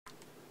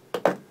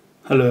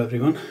Hello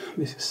everyone,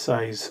 this is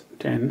size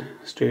 10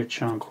 straight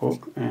shank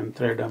hook and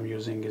thread I'm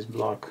using is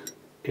block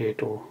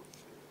 8O.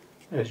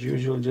 As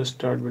usual, just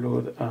start below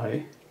the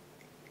eye.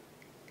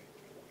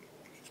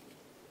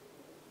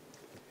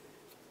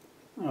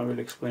 I will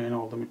explain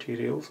all the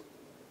materials.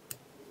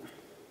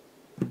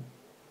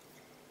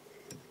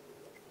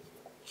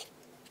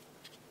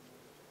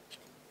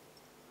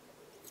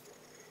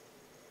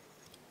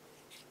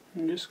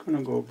 I'm just going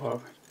to go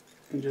back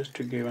just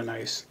to give a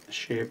nice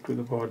shape to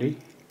the body.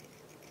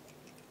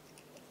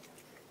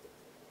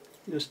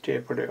 Just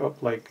taper it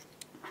up like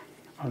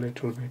a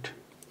little bit.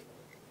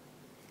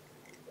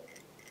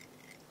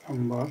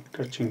 Come back,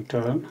 touching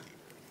turn.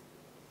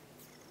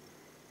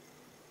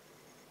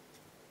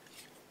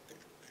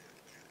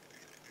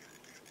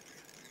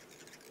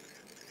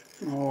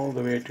 All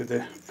the way to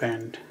the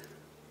bend.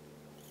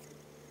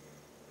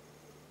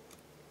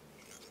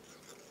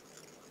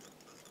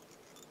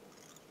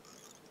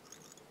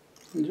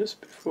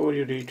 Just before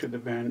you reach to the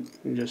bend,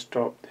 just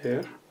stop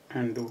there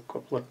and do a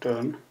couple of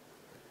turns.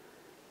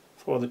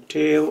 For the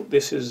tail,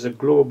 this is the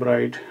Glow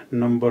Bright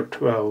number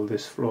 12,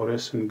 this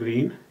fluorescent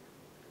green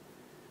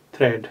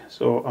thread.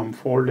 So I'm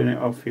folding it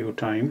a few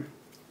times.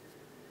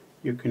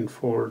 You can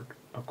fold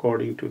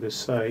according to the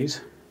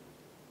size.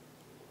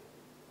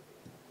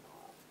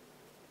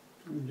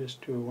 And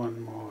just do one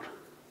more.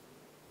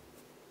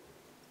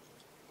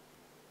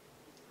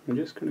 I'm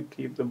just going to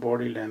keep the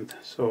body length,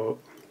 so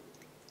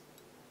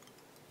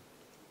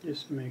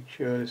just make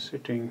sure it's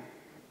sitting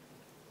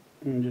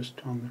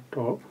just on the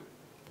top.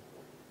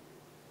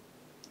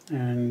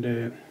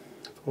 And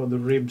for the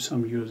ribs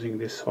I'm using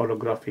this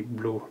holographic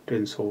blue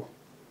tinsel.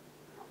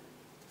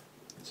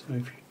 So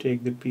if you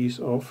take the piece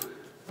off,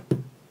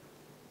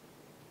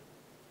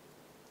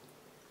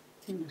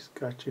 just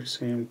catch it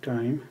same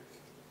time.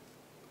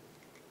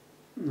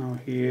 Now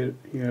here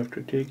you have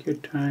to take your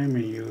time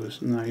and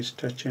use nice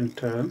touch and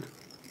turn.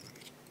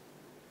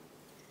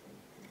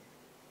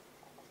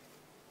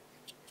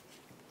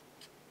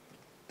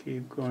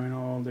 Keep going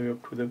all the way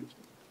up to the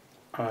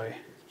eye.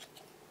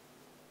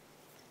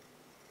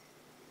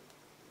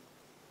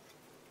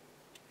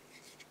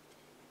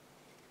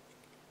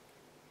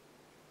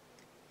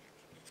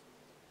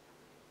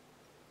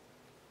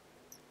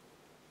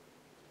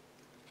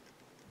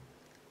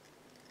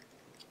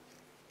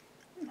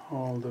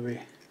 All the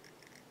way.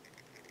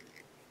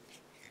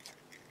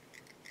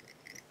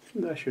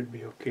 That should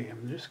be okay.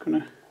 I'm just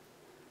gonna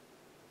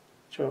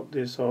chop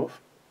this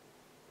off.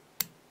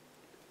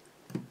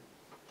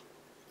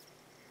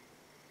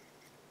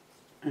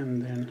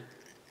 And then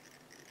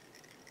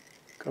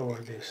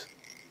cover this.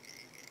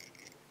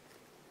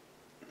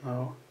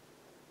 Now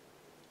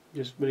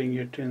just bring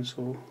your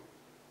tinsel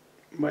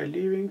by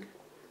leaving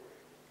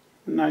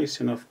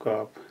nice enough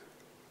gap.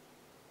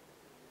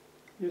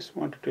 Just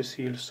wanted to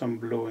seal some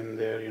blow in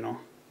there,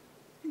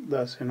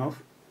 that's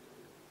enough.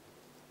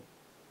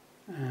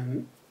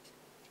 And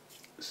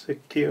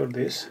secure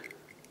this.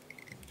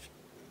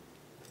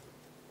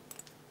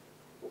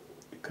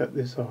 Cut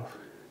this off.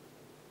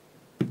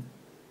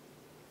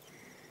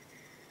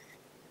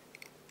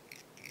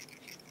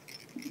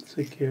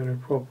 Secure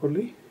it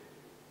properly.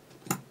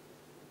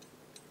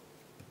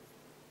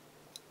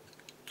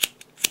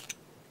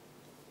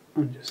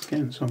 I'm just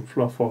getting some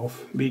fluff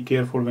off. Be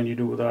careful when you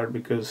do that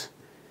because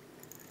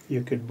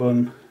you could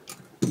burn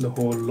the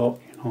whole lot,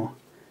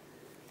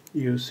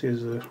 Use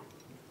scissor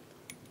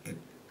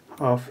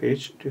half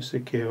inch to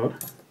secure.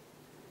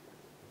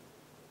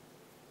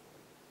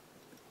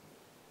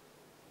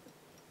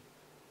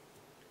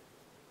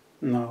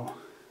 Now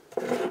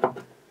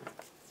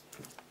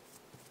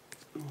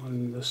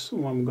on this,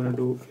 what I'm going to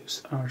do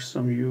is add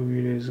some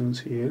UV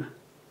resins here.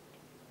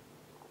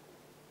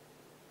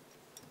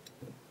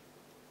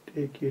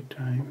 Take your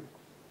time,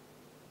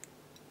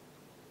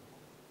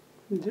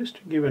 just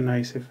to give a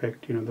nice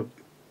effect, the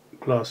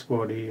glass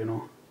body,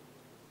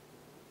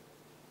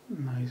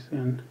 nice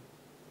and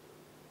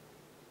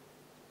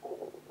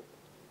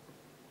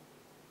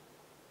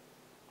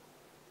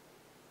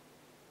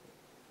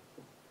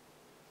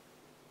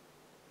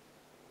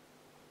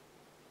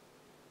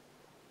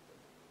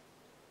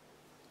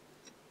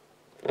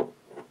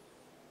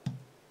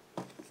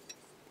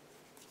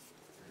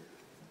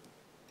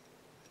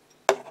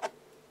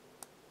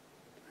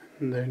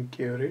then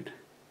cure it.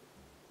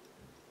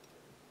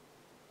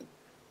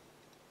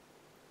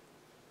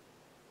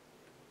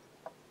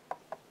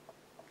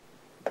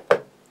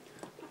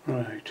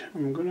 Right,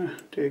 I'm gonna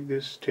take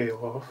this tail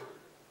off,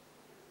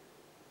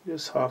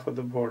 just half of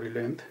the body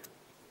length,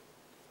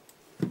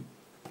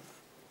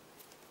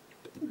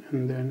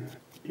 and then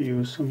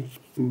use some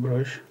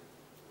brush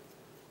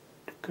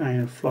to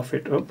kind of fluff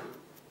it up.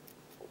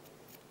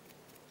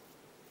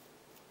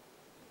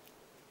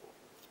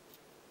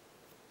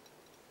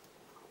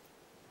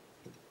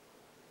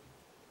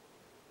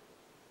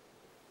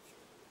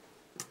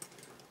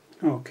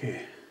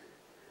 Okay,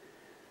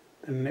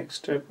 the next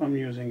step I'm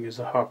using is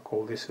a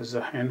hackle. This is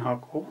a hand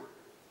hackle.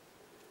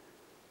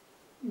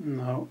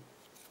 Now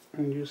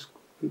I just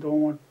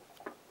don't want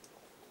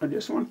I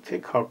just want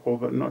thick hackle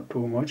but not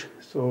too much,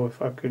 so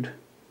if I could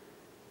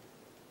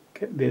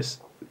get this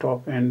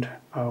top end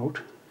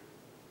out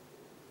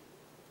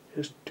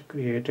just to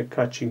create a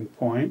catching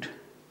point.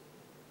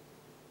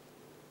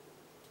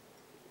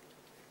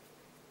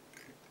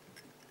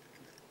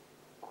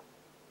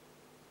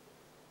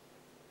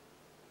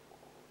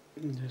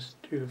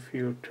 Just do a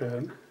few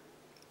turns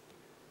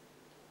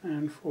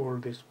and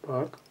fold this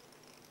back.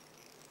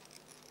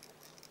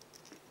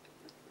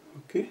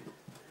 Okay,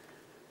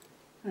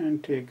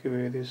 and take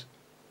away this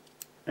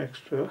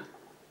extra.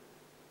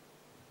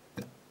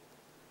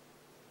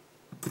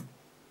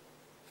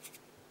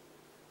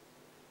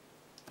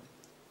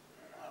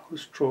 I'll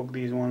stroke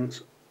these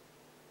ones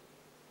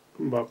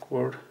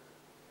backward.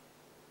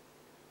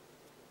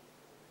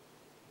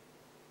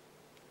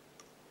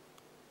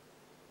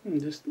 And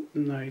just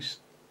nicely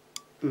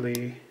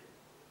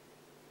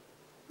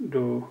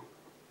do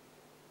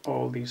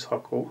all these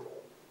hackle.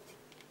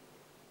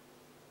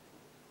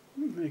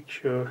 Make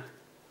sure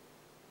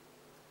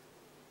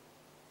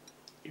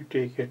you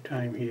take your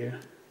time here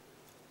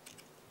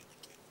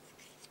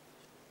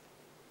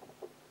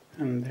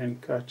and then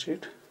catch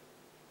it.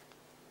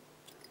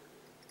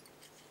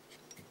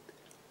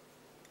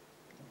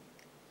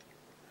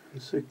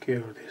 And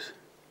secure this.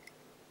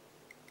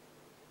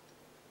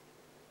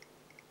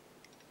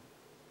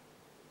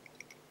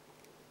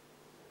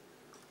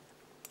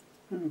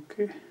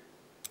 Okay.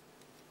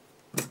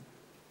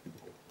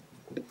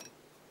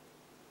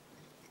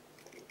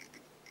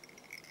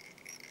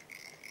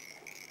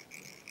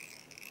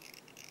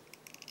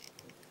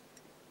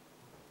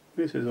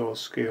 This is all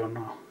secure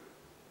now.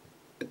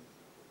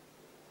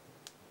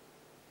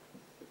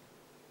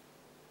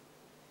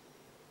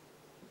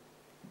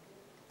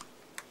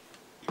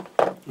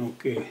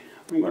 Okay,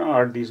 I'm going to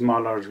add these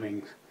Mallard's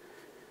wings.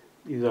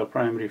 These are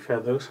primary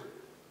feathers,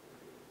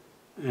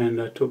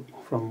 and I took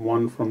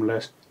one from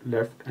left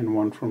and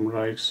one from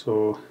right,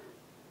 so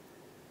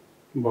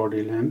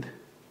body length,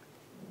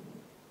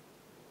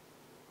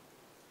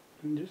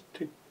 and just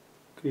to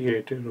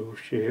create a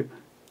roof shape.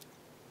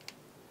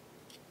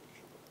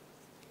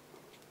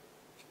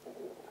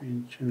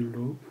 Pinch and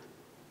loop.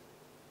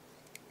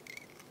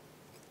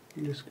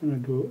 I'm just going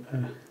to do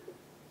a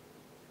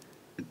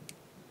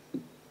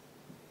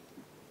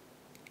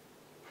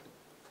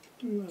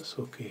that's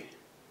okay.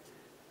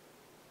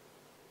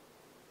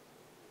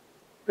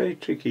 Very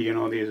tricky, you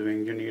know, these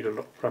wings. You need a lot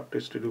of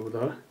practice to do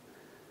that.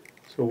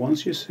 So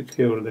once you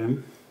secure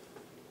them,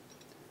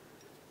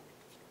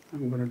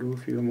 I'm going to do a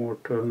few more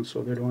turns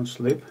so they don't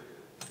slip,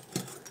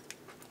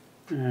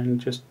 and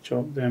just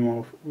chop them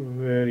off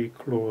very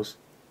close.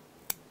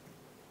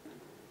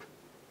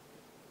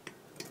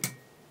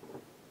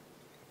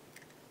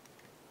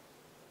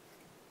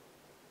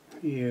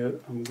 Here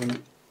I'm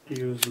going to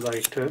use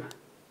lighter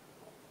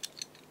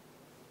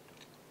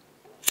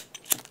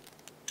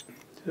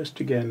just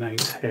to get a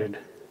nice head.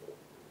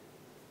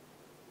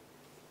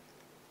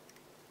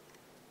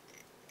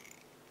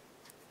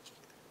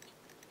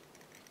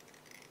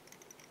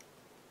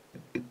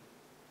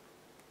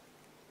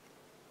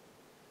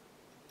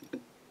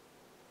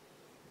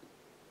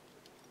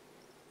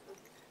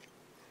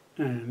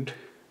 And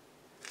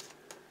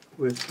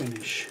we'll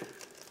finish.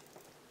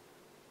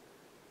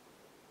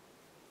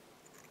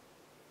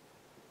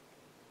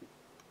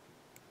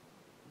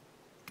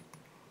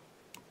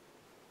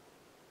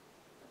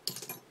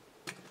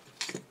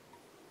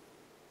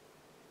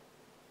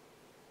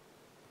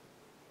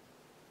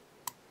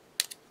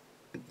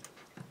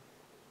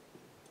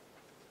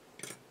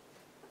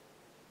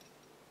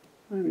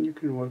 And you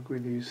can work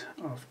with these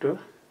after.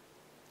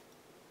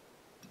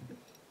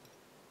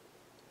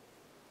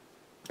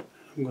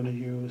 I'm going to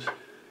use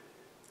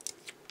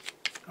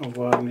a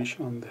varnish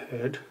on the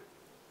head.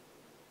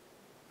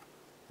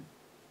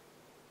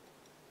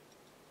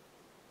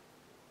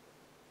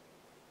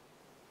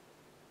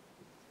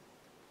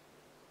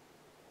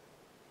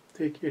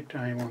 Take your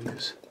time on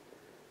this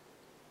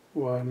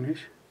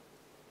varnish.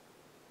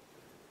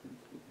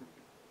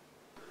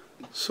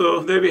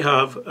 So there we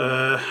have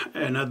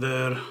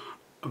another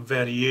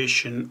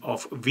variation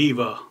of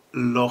Viva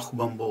Loch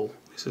Bumble.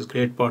 This is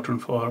great pattern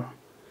for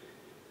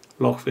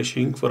loch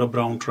fishing for a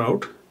brown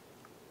trout.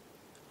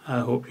 I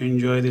hope you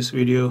enjoy this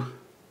video.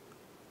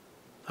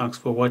 Thanks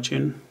for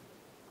watching.